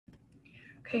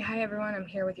Okay, hi everyone, I'm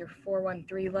here with your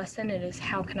 413 lesson. It is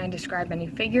how can I describe any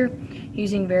figure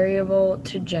using variable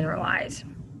to generalize.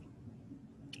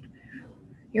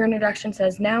 Your introduction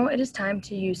says, now it is time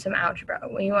to use some algebra.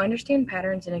 When you understand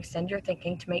patterns and extend your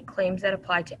thinking to make claims that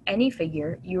apply to any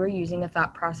figure, you are using a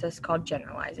thought process called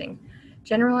generalizing.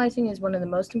 Generalizing is one of the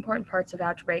most important parts of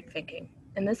algebraic thinking.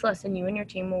 In this lesson, you and your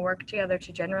team will work together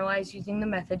to generalize using the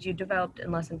methods you developed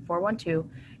in lesson 412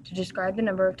 to describe the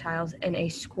number of tiles in a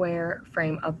square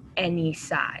frame of any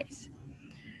size.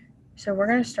 So we're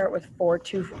going to start with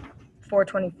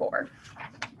 424.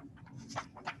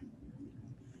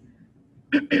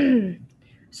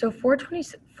 So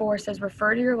 424 says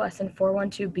refer to your lesson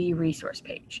 412b resource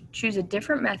page. Choose a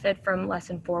different method from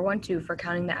lesson 412 for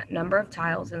counting that number of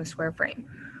tiles in the square frame.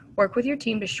 Work with your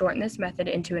team to shorten this method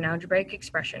into an algebraic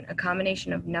expression, a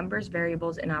combination of numbers,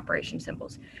 variables, and operation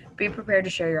symbols. Be prepared to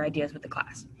share your ideas with the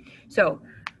class. So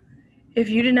if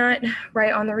you did not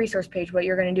write on the resource page, what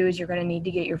you're going to do is you're going to need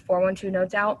to get your 412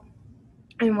 notes out,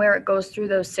 and where it goes through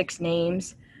those 6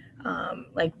 names,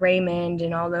 like Raymond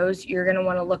and all those, you're going to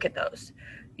want to look at those.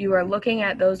 You are looking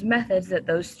at those methods that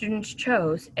those students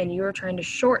chose, and you are trying to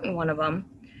shorten one of them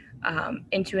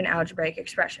into an algebraic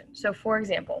expression. So for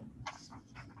example,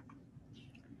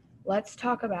 let's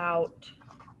talk about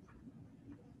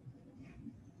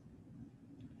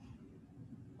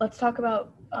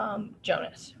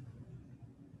Jonas.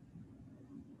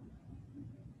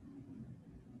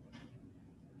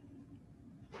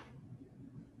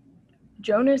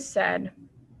 Jonas said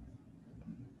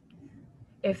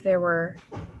if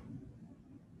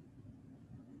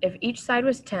each side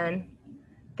was 10,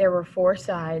 there were 4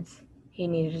 sides, he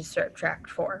needed to subtract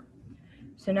 4.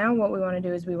 So now what we want to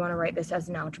do is we want to write this as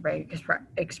an algebraic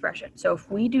expression. So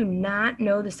if we do not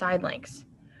know the side lengths,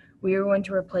 we are going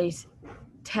to replace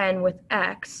 10 with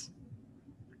x.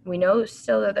 We know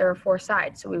still that there are 4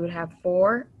 sides, so we would have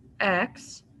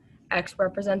 4x. X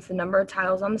represents the number of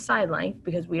tiles on the side length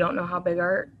because we don't know how big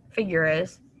our figure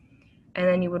is. And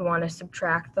then you would want to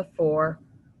subtract the 4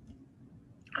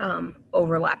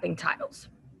 overlapping tiles.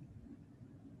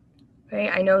 Okay,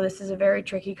 I know this is a very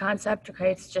tricky concept. Okay,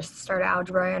 it's just the start of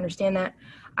algebra. I understand that.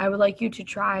 I would like you to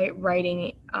try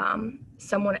writing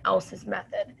someone else's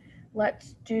method.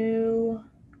 Let's do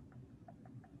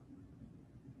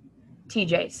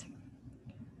TJ's.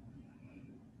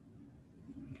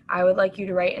 I would like you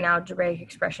to write an algebraic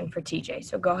expression for TJ.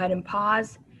 So go ahead and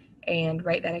pause and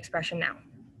write that expression now.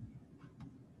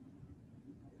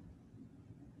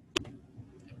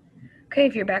 Okay,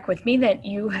 if you're back with me, then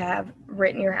you have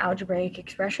written your algebraic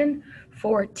expression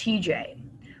for TJ.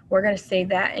 We're going to save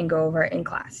that and go over it in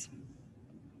class.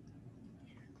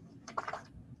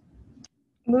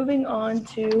 Moving on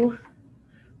to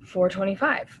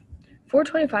 425.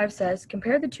 425 says,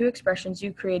 compare the two expressions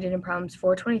you created in problems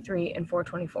 423 and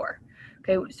 424.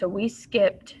 Okay, so we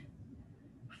skipped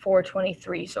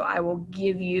 423, so I will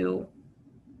give you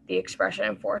the expression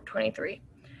in 423.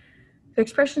 The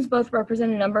expressions both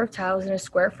represent a number of tiles in a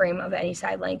square frame of any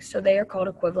side length, so they are called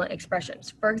equivalent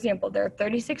expressions. For example, there are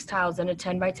 36 tiles in a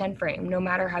 10 by 10 frame, no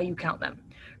matter how you count them.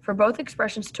 For both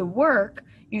expressions to work,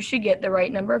 you should get the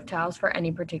right number of tiles for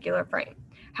any particular frame.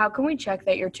 How can we check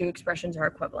that your two expressions are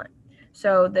equivalent?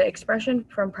 So the expression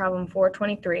from problem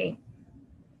 423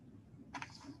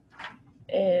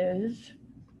 is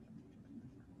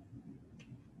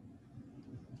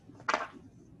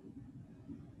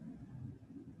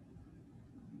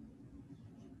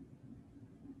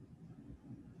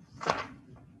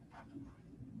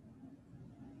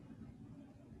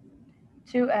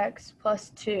 2x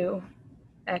plus 2,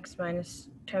 x minus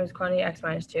times quantity x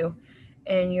minus 2,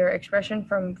 and your expression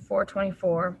from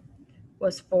 424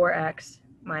 was 4x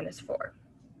minus 4.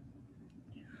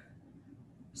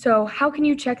 So how can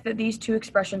you check that these two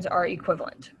expressions are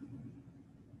equivalent?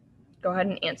 Go ahead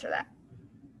and answer that.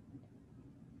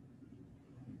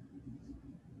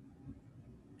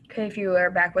 Okay, if you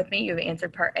are back with me, you have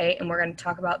answered part A, and we're going to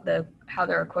talk about how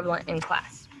they're equivalent in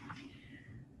class.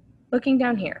 Looking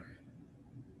down here.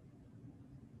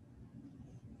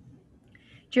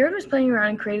 Jared was playing around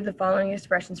and created the following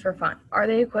expressions for fun. Are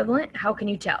they equivalent? How can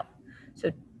you tell?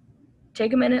 So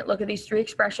take a minute, look at these 3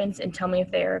 expressions, and tell me if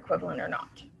they are equivalent or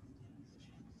not.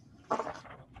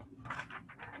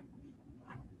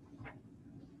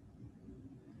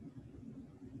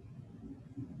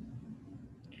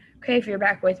 Okay, if you're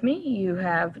back with me, you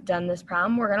have done this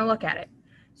problem. We're going to look at it.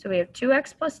 So we have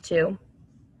 2x plus 2.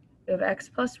 We have x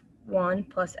plus 1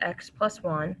 plus x plus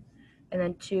 1, and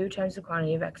then 2 times the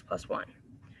quantity of x plus 1.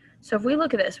 So if we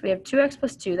look at this, we have 2x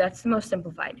plus 2. That's the most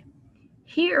simplified.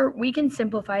 Here, we can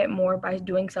simplify it more by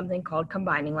doing something called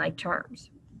combining like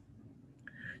terms.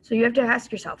 So you have to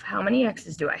ask yourself, how many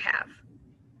x's do I have?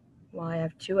 Well, I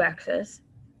have 2 x's.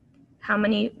 How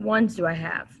many 1's do I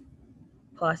have?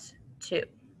 Plus 2,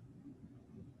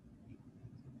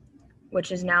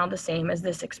 which is now the same as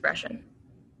this expression.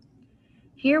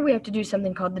 Here we have to do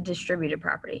something called the distributive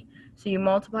property. So you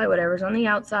multiply whatever's on the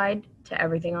outside to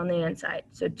everything on the inside.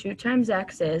 So 2 times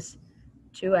x is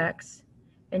 2x,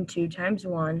 and 2 times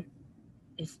 1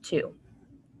 is 2.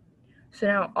 So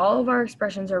now all of our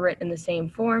expressions are written in the same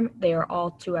form. They are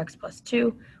all 2x plus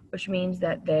 2, which means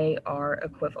that they are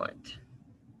equivalent.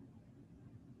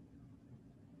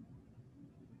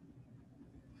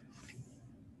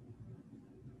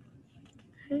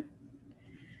 Okay.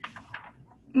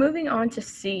 Moving on to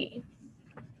C.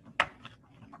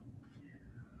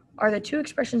 Are the two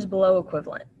expressions below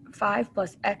equivalent? 5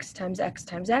 plus x times x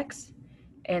times x,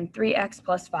 and 3x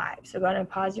plus 5. So go ahead and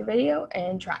pause your video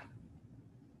and try.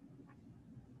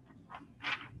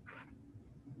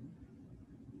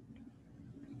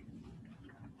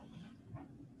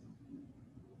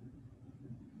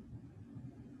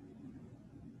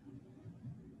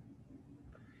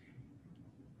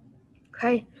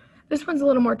 Okay, this one's a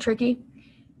little more tricky.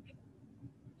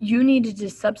 You need to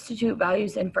just substitute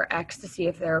values in for x to see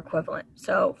if they're equivalent.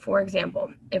 So for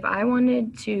example, if I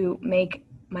wanted to make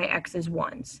my x's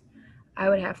 1's, I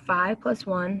would have 5 plus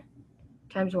 1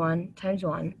 times 1 times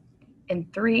 1,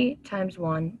 and 3 times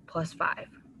 1 plus 5.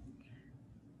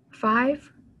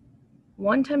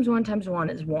 1 times 1 times 1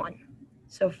 is 1.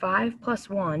 So 5 plus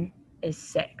 1 is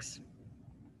 6.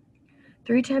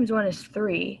 3 times 1 is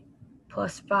 3,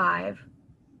 plus 5,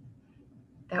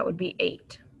 that would be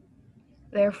 8.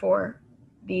 Therefore,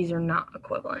 these are not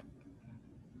equivalent.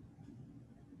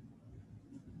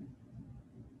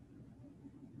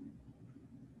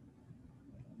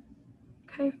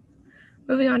 Okay,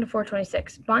 moving on to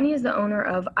 426. Bonnie is the owner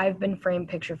of I've Been Framed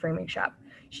Picture Framing Shop.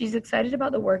 She's excited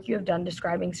about the work you have done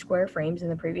describing square frames in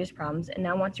the previous problems and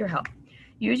now wants your help.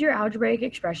 Use your algebraic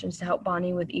expressions to help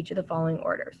Bonnie with each of the following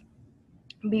orders.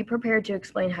 Be prepared to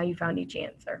explain how you found each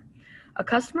answer. A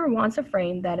customer wants a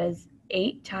frame that is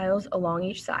 8 tiles along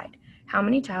each side. How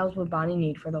many tiles would Bonnie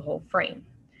need for the whole frame?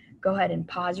 Go ahead and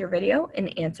pause your video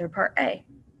and answer part A.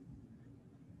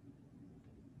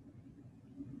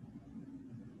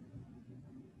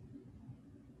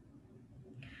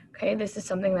 Okay, this is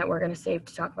something that we're going to save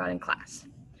to talk about in class.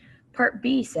 Part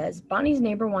B says, Bonnie's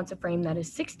neighbor wants a frame that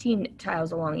is 16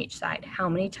 tiles along each side. How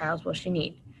many tiles will she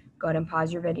need? Go ahead and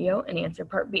pause your video and answer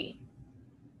part B.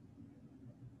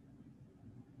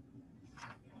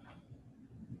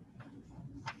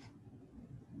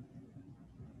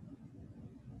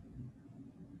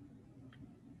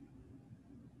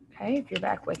 Okay, if you're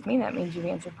back with me, that means you've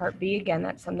answered part B. Again,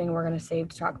 that's something we're going to save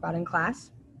to talk about in class.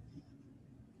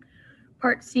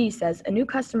 Part C says, a new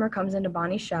customer comes into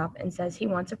Bonnie's shop and says he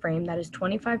wants a frame that is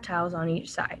 25 tiles on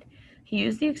each side. He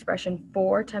used the expression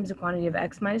 4 times the quantity of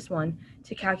x minus 1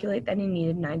 to calculate that he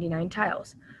needed 99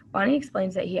 tiles. Bonnie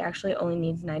explains that he actually only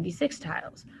needs 96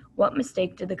 tiles. What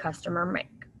mistake did the customer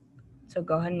make? So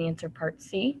go ahead and answer part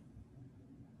C.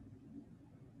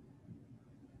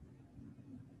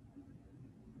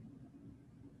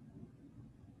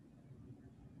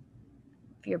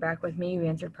 If you're back with me, you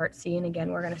answered part C, and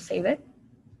again, we're going to save it.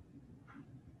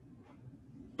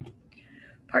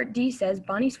 Part D says,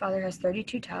 Bonnie's father has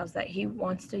 32 tiles that he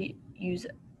wants to use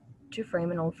to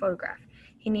frame an old photograph.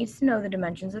 He needs to know the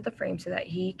dimensions of the frame so that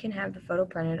he can have the photo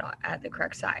printed at the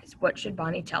correct size. What should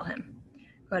Bonnie tell him?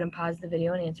 Go ahead and pause the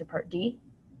video and answer part D.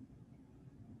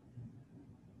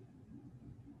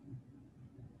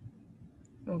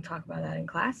 We'll talk about that in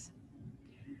class.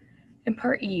 In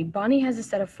part E, Bonnie has a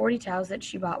set of 40 tiles that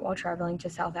she bought while traveling to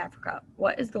South Africa.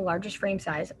 What is the largest frame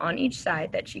size on each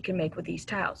side that she can make with these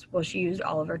tiles? Well, she used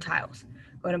all of her tiles.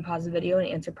 Go ahead and pause the video and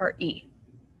answer part E.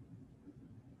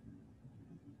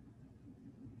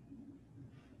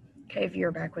 Okay, if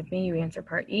you're back with me, you answer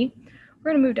part E.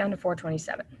 We're going to move down to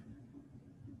 427.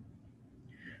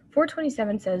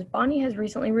 427 says, Bonnie has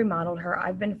recently remodeled her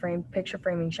I've Been Framed picture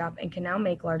framing shop and can now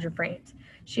make larger frames.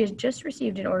 She has just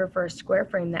received an order for a square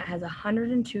frame that has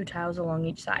 102 tiles along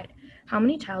each side. How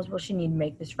many tiles will she need to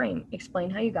make this frame? Explain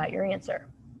how you got your answer.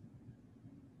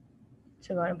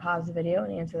 So go ahead and pause the video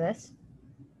and answer this.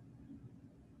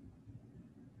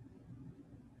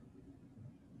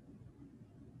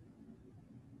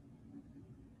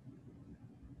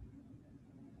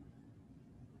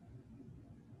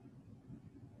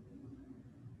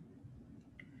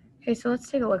 Okay, so let's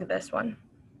take a look at this one.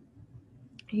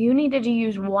 You needed to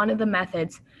use one of the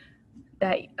methods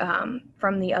that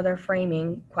from the other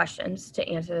framing questions to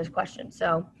answer this question.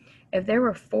 So if there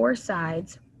were 4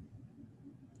 sides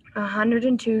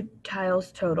 102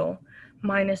 tiles total,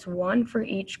 minus 1 for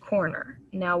each corner.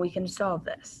 Now we can solve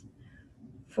this.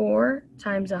 4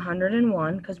 times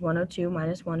 101, because 102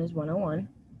 minus 1 is 101,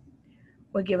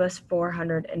 would give us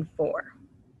 404.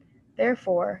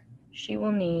 Therefore, she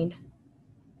will need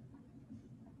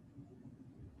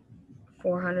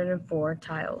 404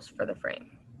 tiles for the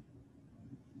frame.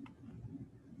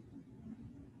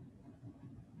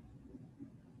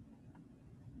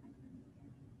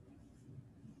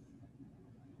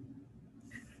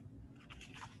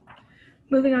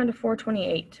 Moving on to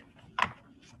 428.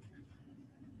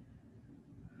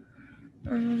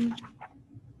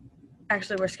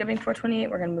 Actually, we're skipping 428.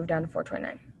 We're going to move down to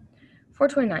 429.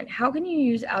 429. How can you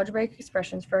use algebraic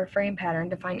expressions for a frame pattern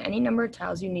to find any number of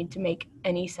tiles you need to make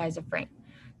any size of frame?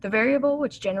 The variable,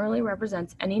 which generally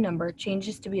represents any number,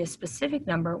 changes to be a specific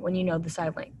number when you know the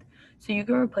side length. So you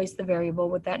can replace the variable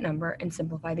with that number and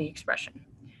simplify the expression.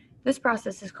 This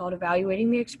process is called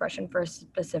evaluating the expression for a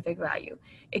specific value.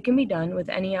 It can be done with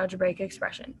any algebraic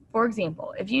expression. For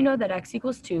example, if you know that x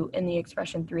equals 2 in the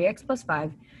expression 3x plus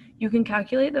 5, you can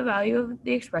calculate the value of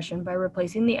the expression by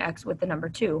replacing the x with the number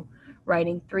 2,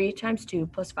 writing 3 times 2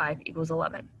 plus 5 equals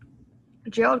 11.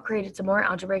 Gerald created some more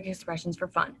algebraic expressions for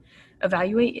fun.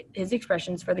 Evaluate his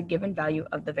expressions for the given value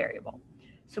of the variable.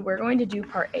 So we're going to do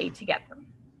part A together.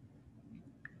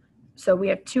 So we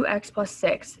have 2x plus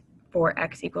 6 for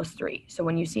x equals 3. So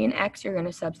when you see an x, you're going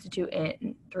to substitute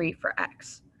in 3 for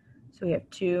x. So we have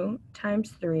 2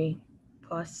 times 3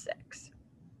 plus 6.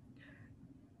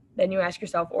 Then you ask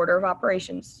yourself order of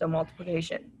operations, so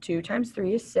multiplication. 2 times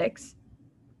 3 is 6.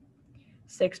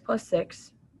 6 plus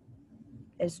 6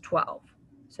 is 12.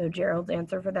 So Gerald's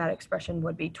answer for that expression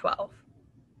would be 12.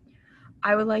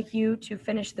 I would like you to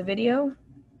finish the video.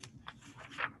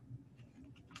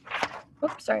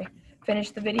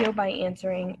 Finish the video by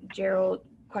answering Gerald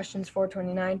questions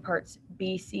 429 parts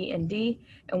B, C, and D,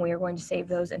 and we are going to save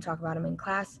those and talk about them in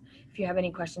class. If you have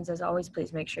any questions, as always,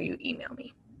 please make sure you email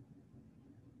me.